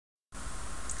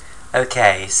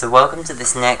Okay, so welcome to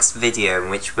this next video in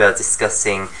which we're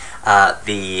discussing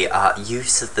the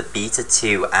use of the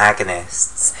beta-2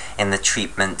 agonists in the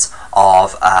treatment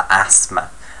of asthma.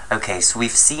 Okay, so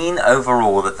we've seen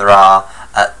overall that there are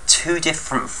two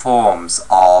different forms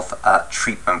of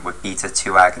treatment with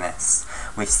beta-2 agonists.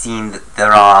 We've seen that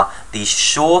there are these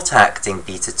short-acting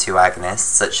beta-2 agonists,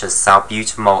 such as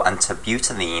salbutamol and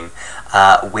terbutaline,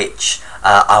 which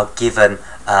are given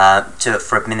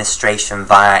for administration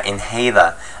via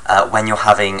inhaler when you're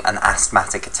having an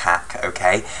asthmatic attack,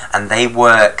 okay? And they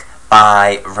work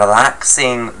by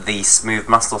relaxing the smooth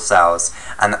muscle cells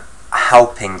and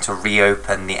helping to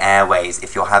reopen the airways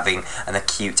if you're having an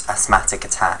acute asthmatic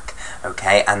attack,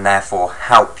 okay, and therefore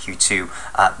help you to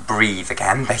breathe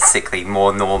again, basically,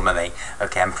 more normally,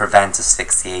 okay, and prevent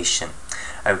asphyxiation,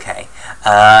 okay.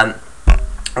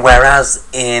 Whereas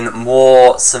in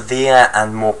more severe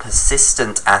and more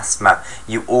persistent asthma,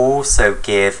 you also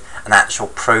give an actual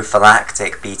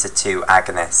prophylactic beta-2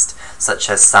 agonist, such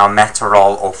as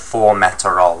salmeterol or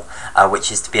formoterol,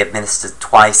 which is to be administered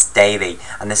twice daily.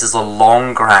 And this is a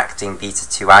longer acting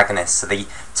beta-2 agonist, so the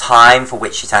time for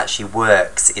which it actually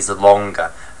works is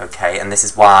longer. Okay, and this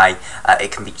is why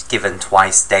it can be given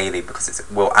twice daily, because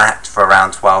it will act for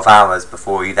around 12 hours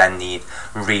before you then need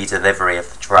redelivery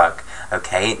of the drug.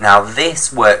 Okay, now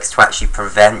this works to actually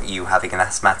prevent you having an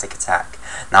asthmatic attack.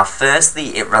 Now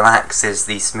firstly, it relaxes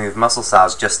the smooth muscle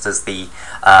cells just as the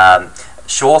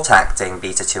short-acting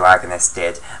beta-2 agonist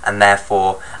did, and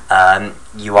therefore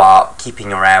you are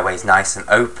keeping your airways nice and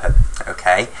open,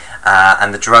 okay?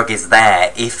 And the drug is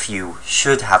there. If you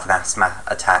should have an asthma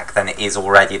attack, then it is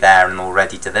already there and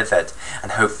already delivered,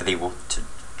 and hopefully will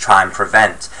try and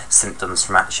prevent symptoms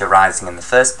from actually arising in the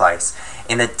first place.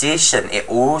 In addition, it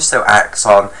also acts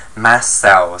on mast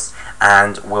cells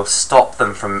and will stop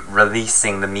them from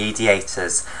releasing the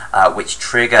mediators which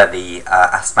trigger the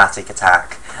asthmatic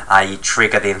attack, i.e.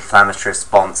 trigger the inflammatory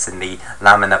response in the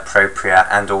lamina propria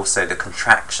and also the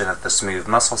contraction of the smooth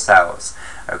muscle cells,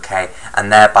 okay,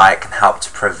 and thereby it can help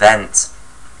to prevent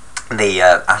the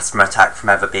asthma attack from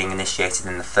ever being initiated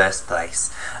in the first place.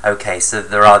 Okay, so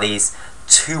there are these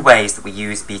two ways that we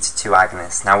use beta-2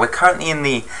 agonists. Now we're currently in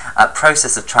the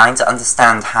process of trying to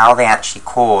understand how they actually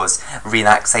cause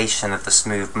relaxation of the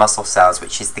smooth muscle cells,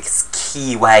 which is this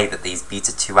key way that these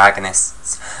beta-2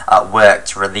 agonists work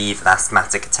to relieve an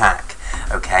asthmatic attack.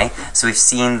 Okay, so we've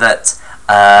seen that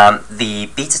the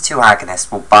beta-2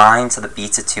 agonist will bind to the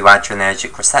beta-2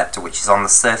 adrenergic receptor, which is on the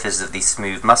surface of these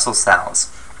smooth muscle cells.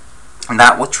 And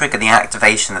that will trigger the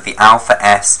activation of the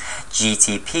alpha-S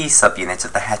GTP subunit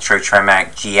of the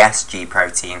heterotrimeric GSG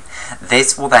protein.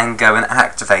 This will then go and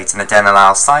activate an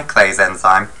adenylyl cyclase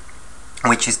enzyme,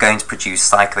 which is going to produce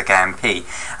cyclic AMP.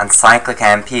 And cyclic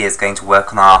AMP is going to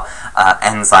work on our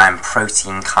enzyme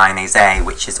protein kinase A,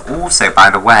 which is also, by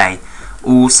the way,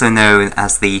 also known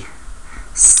as the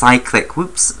cyclic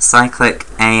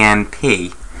AMP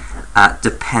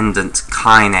dependent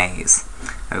kinase.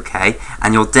 Okay,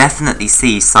 and you'll definitely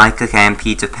see cyclic AMP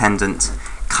dependent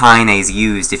kinase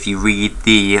used if you read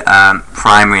the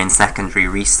primary and secondary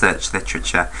research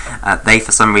literature. They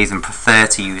for some reason prefer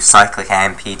to use cyclic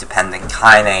AMP dependent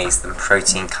kinase than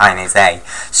protein kinase A.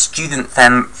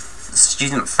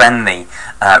 Student-friendly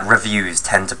reviews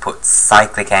tend to put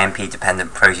cyclic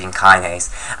AMP-dependent protein kinase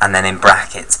and then in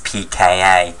brackets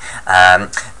pKa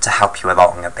to help you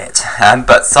along a bit.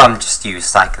 But some just use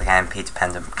cyclic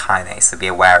AMP-dependent kinase, so be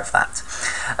aware of that.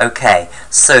 Okay,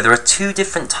 so there are two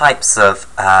different types of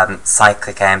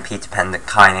cyclic AMP-dependent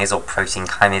kinase or protein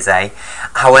kinase A.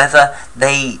 However,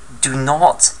 they do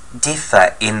not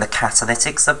differ in the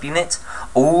catalytic subunit.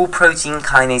 All protein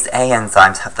kinase A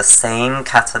enzymes have the same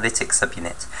catalytic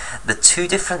subunit. The two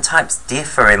different types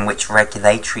differ in which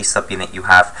regulatory subunit you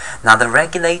have. Now the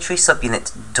regulatory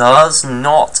subunit does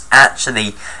not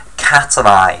actually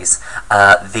catalyze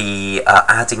the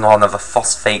adding on of a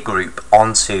phosphate group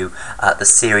onto the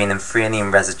serine and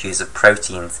threonine residues of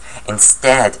proteins.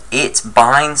 Instead, it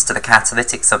binds to the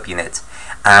catalytic subunit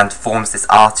and forms this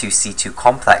R2C2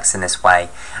 complex in this way,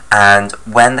 and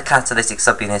when the catalytic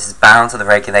subunit is bound to the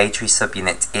regulatory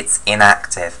subunit, it's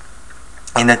inactive.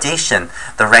 In addition,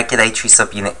 the regulatory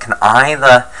subunit can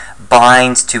either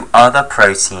bind to other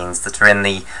proteins that are in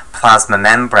the plasma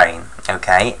membrane,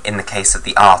 okay, in the case of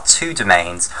the R2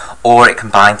 domains, or it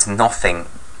can bind to nothing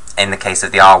in the case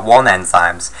of the R1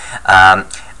 enzymes,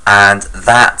 and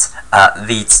that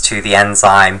leads to the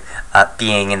enzyme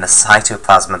being in the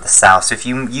cytoplasm of the cell. So if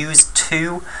you use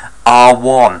two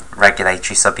R1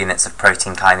 regulatory subunits of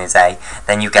protein kinase A,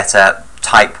 then you get a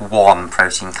type 1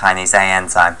 protein kinase A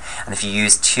enzyme, and if you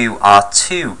use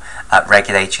 2R2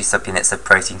 regulatory subunits of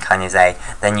protein kinase A,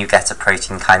 then you get a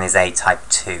protein kinase A type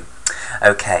 2.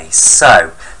 Okay,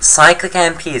 so cyclic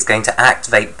AMP is going to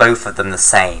activate both of them the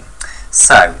same.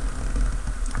 So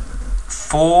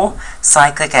 4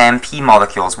 cyclic AMP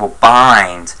molecules will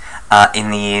bind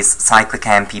in these cyclic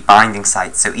AMP binding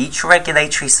sites. So each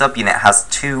regulatory subunit has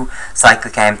 2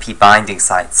 cyclic AMP binding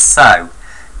sites. So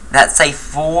let's say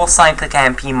 4 cyclic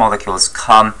AMP molecules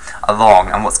come along,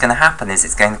 and what's going to happen is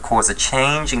it's going to cause a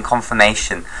change in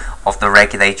conformation of the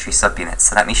regulatory subunits.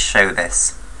 So let me show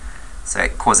this. So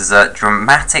it causes a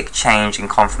dramatic change in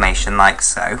conformation like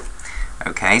so.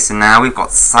 Okay, so now we've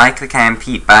got cyclic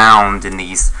AMP bound in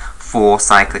these 4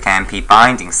 cyclic AMP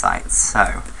binding sites.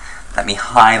 So let me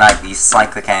highlight these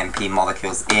cyclic AMP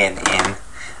molecules in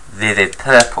vivid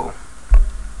purple.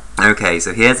 Okay,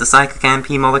 so here's the cyclic AMP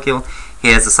molecule,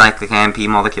 here's the cyclic AMP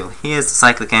molecule, here's the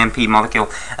cyclic AMP molecule,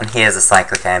 and here's the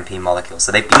cyclic AMP molecule.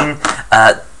 So they've been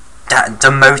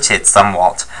demoted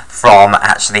somewhat from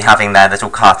actually having their little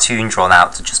cartoon drawn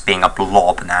out to just being a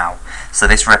blob now. So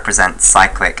this represents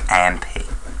cyclic AMP.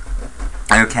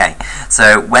 Okay,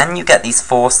 so when you get these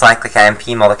 4 cyclic AMP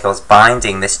molecules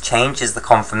binding, this changes the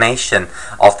conformation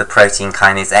of the protein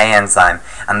kinase A enzyme,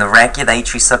 and the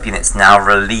regulatory subunits now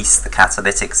release the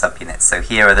catalytic subunits. So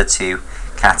here are the 2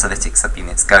 catalytic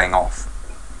subunits going off.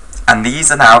 And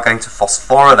these are now going to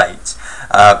phosphorylate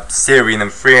serine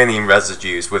and threonine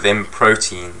residues within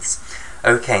proteins.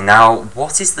 Okay, now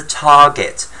what is the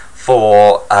target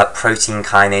for protein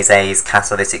kinase A's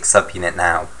catalytic subunit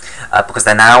now? Because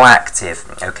they're now active,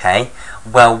 okay?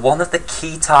 Well, one of the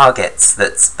key targets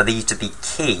that's believed to be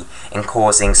key in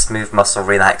causing smooth muscle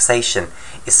relaxation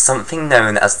is something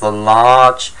known as the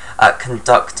large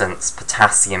conductance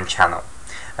potassium channel.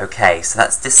 Okay, so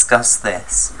let's discuss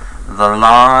this. The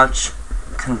large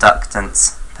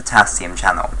conductance potassium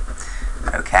channel.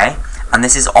 Okay, and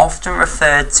this is often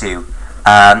referred to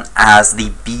as the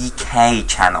BK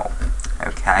channel.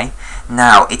 Okay,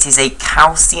 now it is a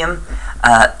calcium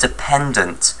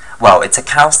dependent, well, it's a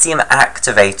calcium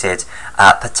activated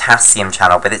potassium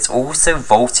channel, but it's also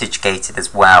voltage gated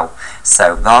as well.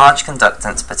 So large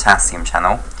conductance potassium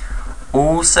channel,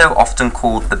 also often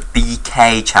called the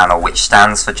BK channel, which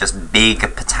stands for just big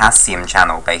potassium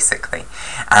channel basically.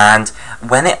 And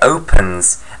when it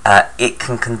opens, it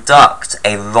can conduct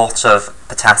a lot of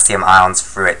potassium ions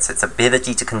through it, so its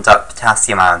ability to conduct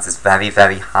potassium ions is very,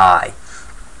 very high.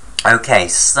 Okay,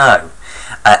 so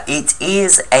it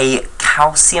is a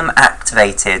calcium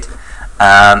activated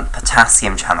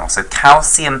potassium channel. So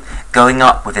calcium going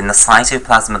up within the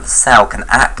cytoplasm of the cell can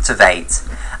activate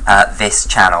this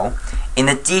channel. In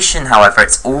addition, however,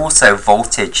 it's also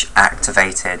voltage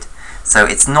activated. So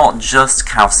it's not just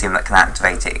calcium that can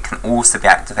activate it, it can also be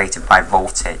activated by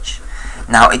voltage.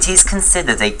 Now, it is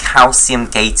considered a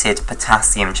calcium-gated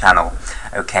potassium channel.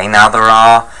 Okay, now there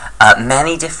are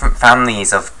many different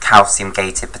families of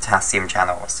calcium-gated potassium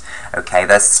channels. Okay,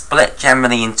 they're split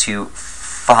generally into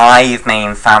 5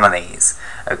 main families.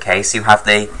 Okay, so you have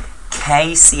the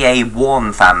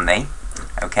KCA1 family,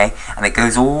 okay, and it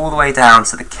goes all the way down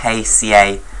to the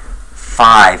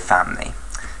KCA5 family.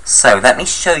 So let me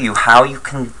show you how you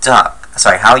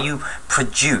how you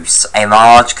produce a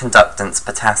large conductance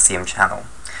potassium channel.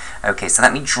 Okay, so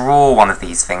let me draw one of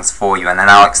these things for you, and then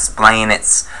I'll explain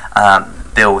its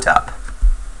build-up.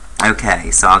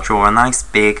 Okay, so I'll draw a nice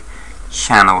big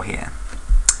channel here.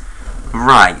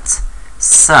 Right,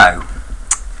 so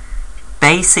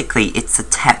basically it's a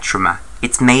tetramer.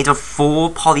 It's made of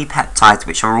 4 polypeptides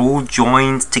which are all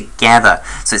joined together.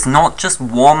 So it's not just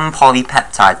one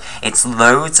polypeptide, it's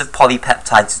loads of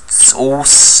polypeptides. It's all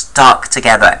stuck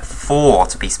together, 4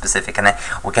 to be specific, and then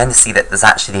we're going to see that there's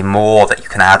actually more that you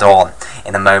can add on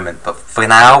in a moment. But for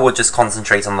now, we'll just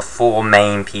concentrate on the 4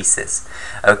 main pieces.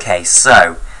 Okay,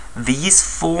 so these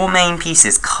 4 main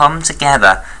pieces come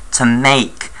together to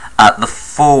make the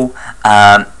full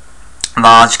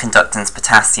large conductance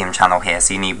potassium channel here.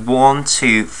 So you need 1,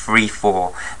 2, 3,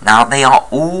 4. Now they are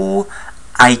all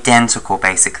identical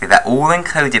basically. They're all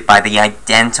encoded by the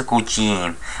identical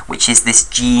gene, which is this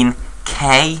gene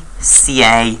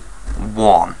KCA1.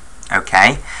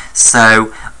 Okay,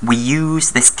 so we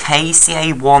use this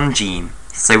KCA1 gene.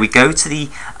 So we go to the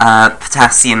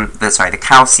the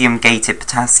calcium-gated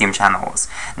potassium channels.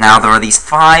 Now there are these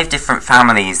 5 different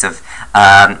families of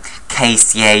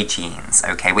KCA genes,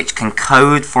 okay, which can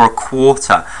code for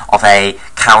 1/4 of a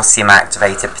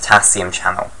calcium-activated potassium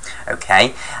channel.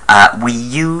 Okay, we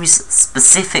use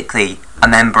specifically a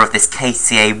member of this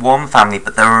KCA1 family,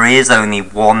 but there is only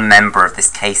one member of this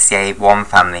KCA1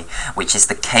 family, which is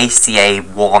the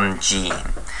KCA1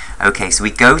 gene. Okay, so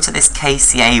we go to this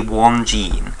KCA1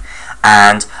 gene,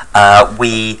 and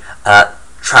we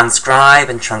transcribe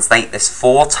and translate this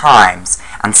 4 times,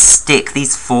 and stick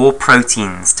these 4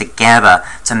 proteins together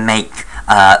to make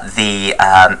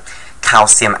the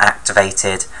calcium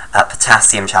activated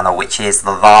potassium channel, which is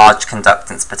the large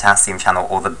conductance potassium channel,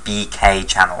 or the BK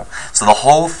channel. So the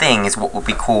whole thing is what will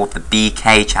be called the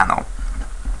BK channel,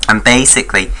 and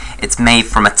basically it's made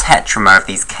from a tetramer of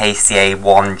these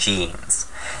KCA1 genes.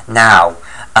 Now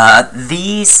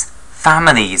these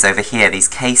families over here, these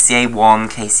KCA1,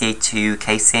 KCA2,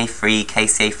 KCA3,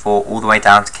 KCA4, all the way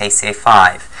down to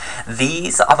KCA5,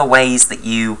 these are the ways that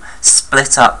you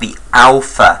split up the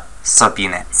alpha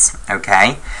subunits.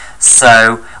 Okay,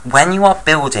 so when you are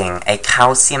building a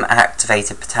calcium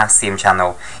activated potassium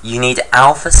channel, you need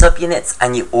alpha subunits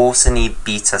and you also need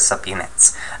beta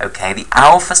subunits. Okay, the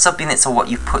alpha subunits are what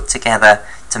you put together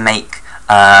to make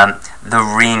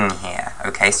the ring here.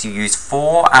 Okay, so you use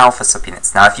 4 alpha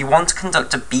subunits. Now if you want to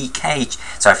conduct a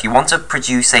if you want to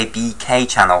produce a BK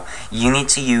channel, you need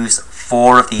to use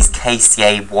 4 of these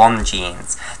KCA1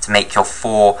 genes to make your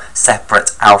 4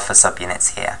 separate alpha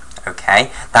subunits here.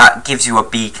 Okay, that gives you a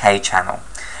BK channel.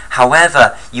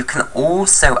 However, you can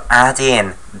also add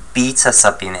in beta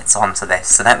subunits onto this.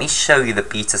 So let me show you the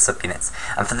beta subunits.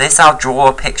 And for this I'll draw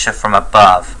a picture from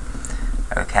above.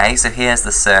 Okay, so here's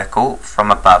the circle from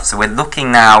above. So we're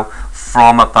looking now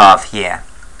from above here.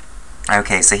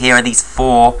 Okay, so here are these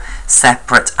 4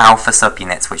 separate alpha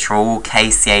subunits, which are all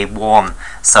KCA1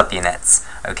 subunits.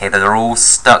 Okay, that are all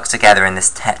stuck together in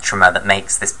this tetramer that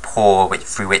makes this pore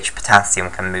through which potassium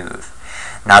can move.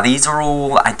 Now these are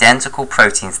all identical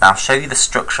proteins, and I'll show you the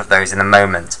structure of those in a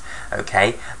moment.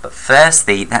 Okay, but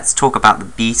firstly let's talk about the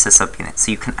beta subunits.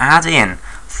 So you can add in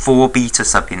 4 beta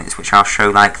subunits, which I'll show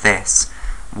like this.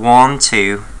 1,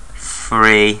 2,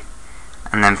 3,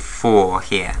 and then 4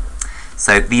 here.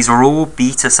 So these are all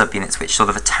beta subunits which sort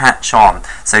of attach on.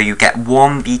 So you get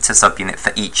 1 beta subunit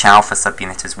for each alpha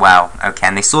subunit as well. Okay,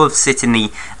 and they sort of sit in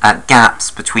the gaps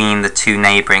between the 2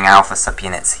 neighbouring alpha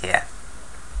subunits here.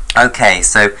 Okay,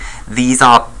 so these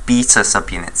are beta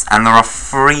subunits, and there are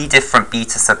 3 different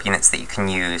beta subunits that you can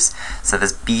use. So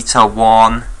there's beta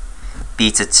 1,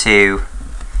 beta 2,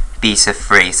 beta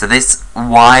 3. So this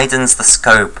widens the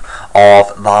scope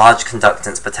of large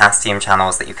conductance potassium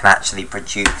channels that you can actually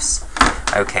produce.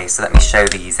 Okay, so let me show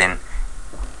these in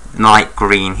light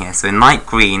green here. So in light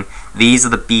green, these are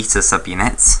the beta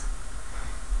subunits.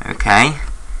 Okay,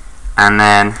 and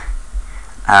then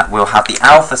we'll have the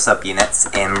alpha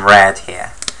subunits in red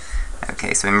here.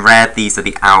 Okay, so in red these are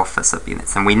the alpha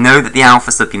subunits, and we know that the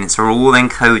alpha subunits are all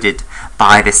encoded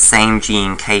by this same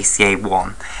gene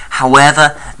KCA1.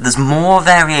 However, there's more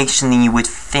variation than you would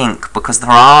think, because there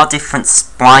are different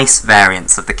splice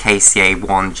variants of the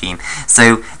KCA1 gene.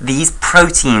 So these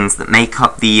proteins that make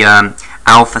up the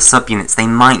alpha subunits, they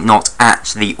might not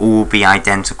actually all be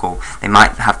identical. They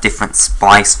might have different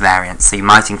splice variants, so you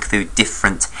might include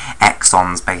different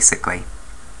exons basically.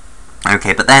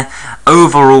 Okay, but their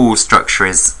overall structure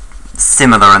is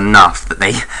similar enough that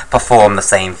they perform the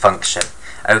same function.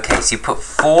 Okay, so you put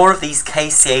 4 of these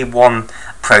KCA1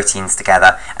 proteins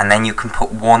together, and then you can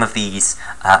put 1 of these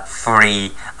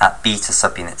 3 beta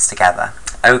subunits together.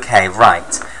 Okay,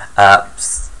 right.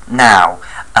 Now,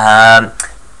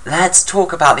 let's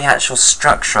talk about the actual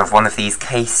structure of one of these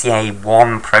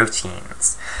KCA1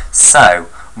 proteins. So,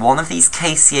 one of these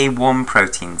KCA1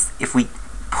 proteins, if we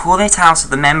pull it out of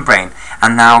the membrane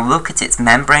and now look at its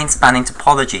membrane spanning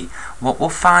topology, what we'll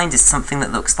find is something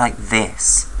that looks like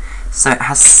this. So it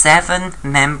has 7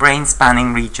 membrane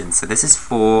spanning regions. So this is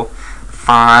 4,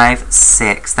 5,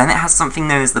 6. Then it has something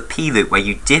known as the P-loop, where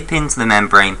you dip into the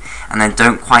membrane and then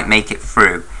don't quite make it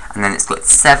through. And then it's got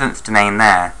its 7th domain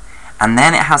there. And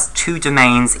then it has 2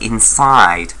 domains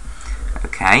inside.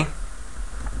 Okay,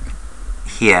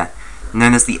 here,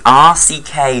 known as the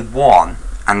RCK1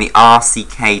 and the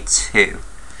RCK2.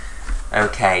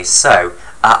 Okay, so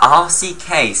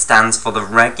RCK stands for the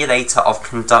regulator of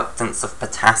conductance of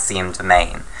potassium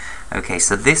domain. Okay,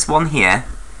 so this one here,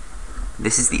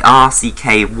 this is the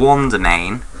RCK1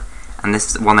 domain, and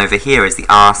this one over here is the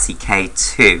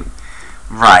RCK2.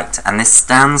 Right, and this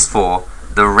stands for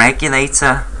the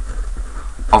regulator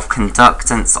of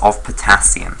conductance of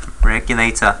potassium.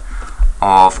 Regulator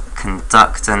of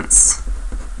conductance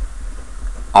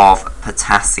of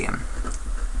potassium.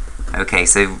 Okay,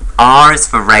 so R is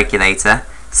for regulator,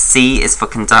 C is for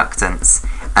conductance,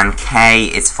 and K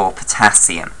is for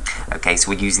potassium. Okay, so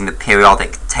we're using the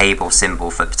periodic table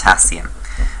symbol for potassium.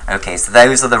 Okay, so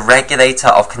those are the regulator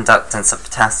of conductance of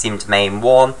potassium domain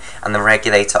 1 and the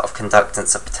regulator of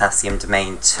conductance of potassium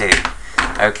domain 2.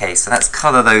 Okay, so let's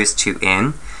colour those two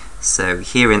in. So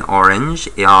here in orange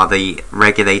are the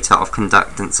regulator of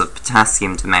conductance of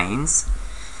potassium domains.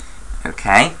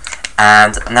 Okay,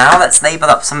 and now let's label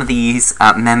up some of these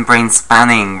membrane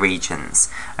spanning regions.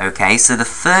 Okay, so the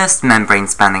first membrane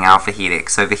spanning alpha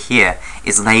helix over here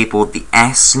is labelled the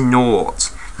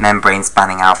S0 membrane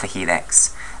spanning alpha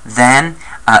helix. Then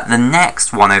the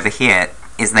next one over here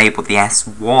is labelled the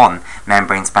S1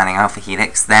 membrane spanning alpha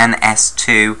helix, then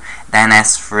S2, then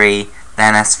S3,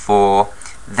 then S4,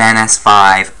 then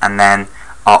S5, and then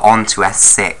on to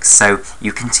S6. So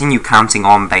you continue counting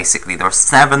on basically. There are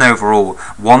 7 overall.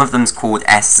 One of them is called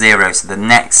S0, so the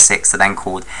next 6 are then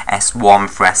called S1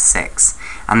 for S6.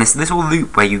 And this little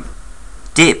loop where you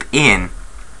dip in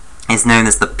is known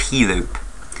as the P loop.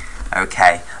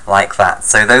 Okay, like that.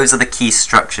 So those are the key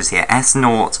structures here,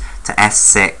 S0 to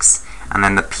S6, and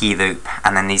then the P loop,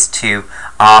 and then these two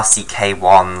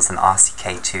RCK1s and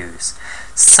RCK2s.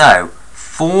 So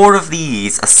 4 of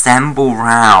these assemble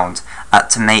round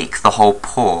to make the whole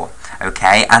pore.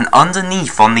 Okay, and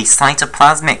underneath on the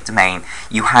cytoplasmic domain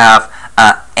you have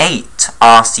 8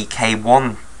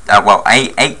 RCK1,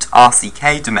 8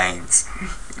 RCK domains,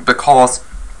 because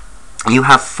you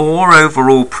have 4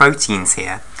 overall proteins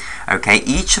here. Okay,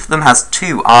 each of them has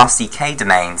 2 RCK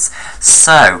domains,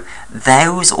 so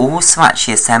those also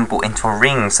actually assemble into a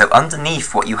ring. So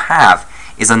underneath what you have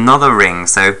is another ring.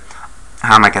 So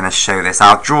how am I going to show this?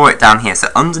 I'll draw it down here. So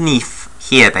underneath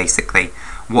here, basically,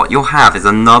 what you'll have is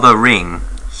another ring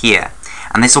here,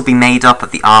 and this will be made up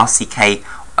of the RCK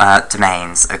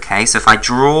domains. Okay, so if I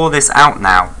draw this out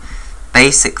now,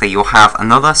 basically you'll have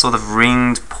another sort of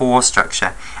ringed pore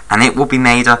structure, and it will be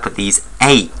made up of these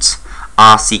 8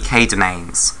 RCK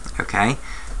domains. Okay,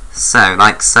 so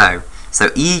like so. So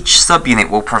each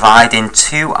subunit will provide in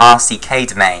 2 RCK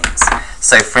domains.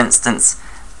 So for instance,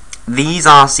 these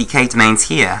RCK domains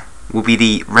here will be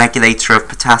the regulator of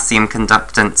potassium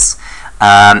conductance,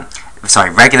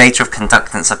 regulator of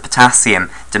conductance of potassium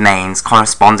domains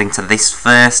corresponding to this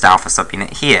first alpha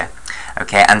subunit here.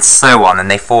 Okay, and so on,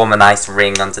 and they form a nice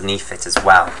ring underneath it as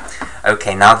well.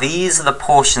 Okay, now these are the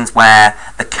portions where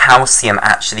the calcium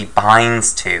actually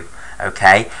binds to.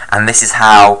 Okay, and this is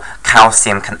how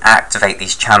calcium can activate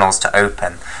these channels to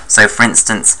open. So for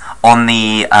instance, on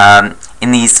the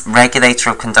in these regulator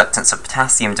of conductance of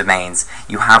potassium domains,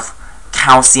 you have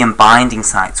calcium binding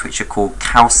sites which are called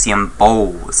calcium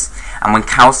bowls. And when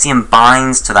calcium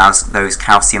binds to those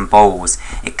calcium bowls,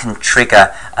 it can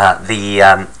trigger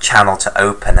the channel to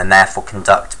open and therefore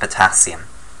conduct potassium.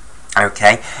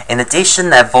 Okay. In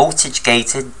addition, they're voltage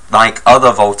gated like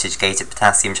other voltage gated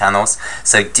potassium channels,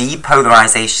 so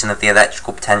depolarization of the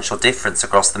electrical potential difference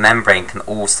across the membrane can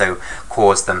also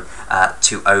cause them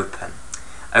to open.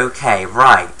 Okay,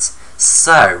 right.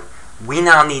 So we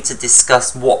now need to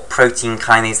discuss what protein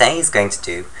kinase A is going to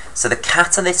do. So the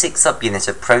catalytic subunit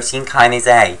of protein kinase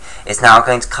A is now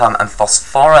going to come and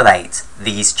phosphorylate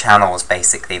these channels,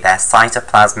 basically, their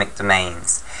cytoplasmic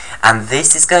domains. And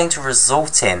this is going to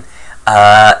result in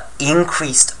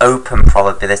increased open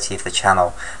probability of the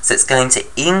channel. So it's going to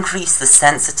increase the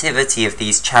sensitivity of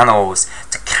these channels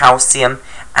to calcium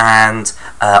and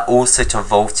also to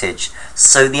voltage.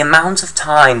 So the amount of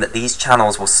time that these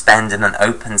channels will spend in an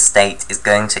open state is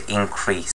going to increase.